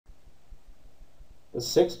The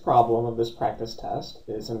sixth problem of this practice test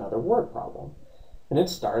is another word problem. And it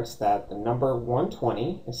starts that the number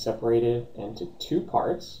 120 is separated into two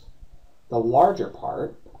parts. The larger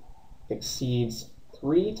part exceeds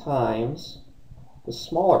 3 times the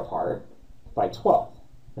smaller part by 12.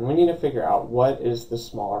 And we need to figure out what is the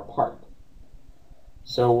smaller part.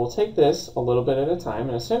 So we'll take this a little bit at a time,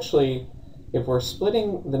 and essentially if we're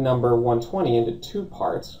splitting the number 120 into two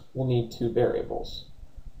parts, we'll need two variables.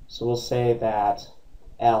 So we'll say that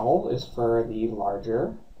L is for the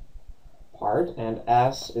larger part and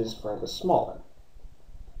S is for the smaller.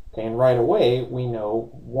 Okay, and right away we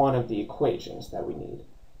know one of the equations that we need.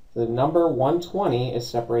 The number 120 is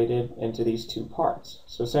separated into these two parts.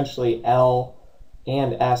 So essentially L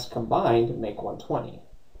and S combined make 120,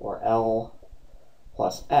 or L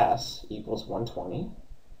plus S equals 120,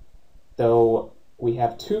 though we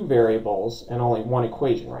have two variables and only one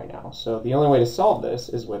equation right now. So the only way to solve this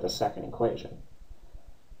is with a second equation.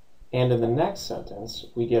 And in the next sentence,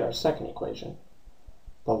 we get our second equation.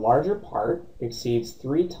 The larger part exceeds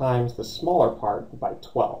 3 times the smaller part by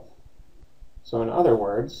 12. So in other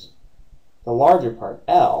words, the larger part,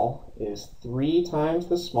 L, is 3 times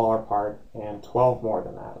the smaller part and 12 more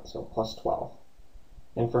than that, so plus 12.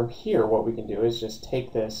 And from here, what we can do is just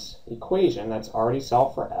take this equation that's already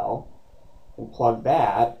solved for L and plug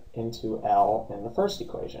that into L in the first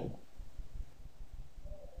equation.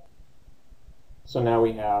 So now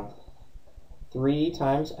we have 3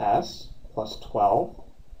 times S plus 12,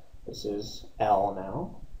 this is L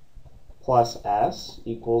now, plus S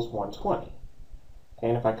equals 120. Okay,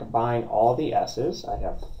 and if I combine all the S's, I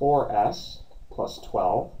have 4S plus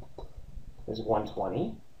 12 is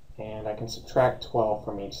 120, and I can subtract 12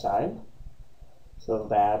 from each side, so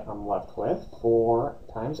that I'm left with 4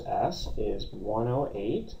 times S is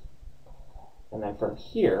 108. And then from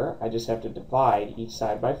here, I just have to divide each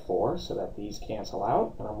side by 4 so that these cancel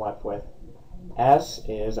out, and I'm left with S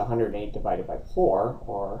is 108 divided by 4,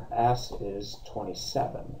 or S is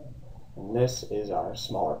 27. And this is our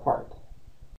smaller part.